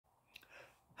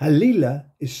Halila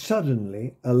is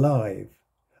suddenly alive.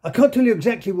 I can't tell you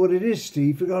exactly what it is,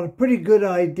 Steve. We've got a pretty good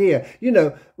idea. You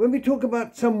know, when we talk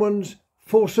about someone's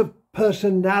force of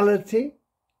personality,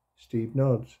 Steve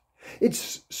nods.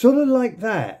 It's sort of like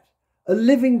that. A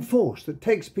living force that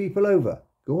takes people over.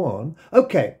 Go on.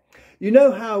 Okay. You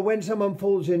know how when someone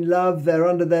falls in love, they're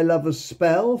under their lover's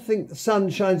spell, think the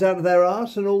sun shines out of their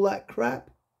arse and all that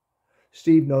crap?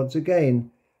 Steve nods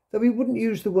again, though he wouldn't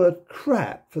use the word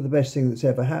crap for the best thing that's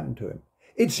ever happened to him.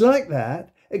 It's like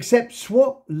that, except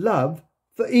swap love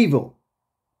for evil.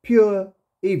 Pure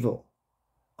evil.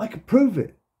 I could prove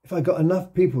it if I got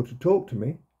enough people to talk to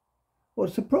me.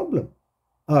 What's the problem?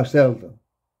 Asked Eldon.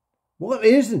 What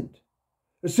isn't?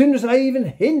 As soon as I even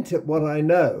hint at what I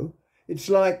know, it's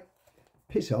like,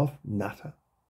 piss off, nutter.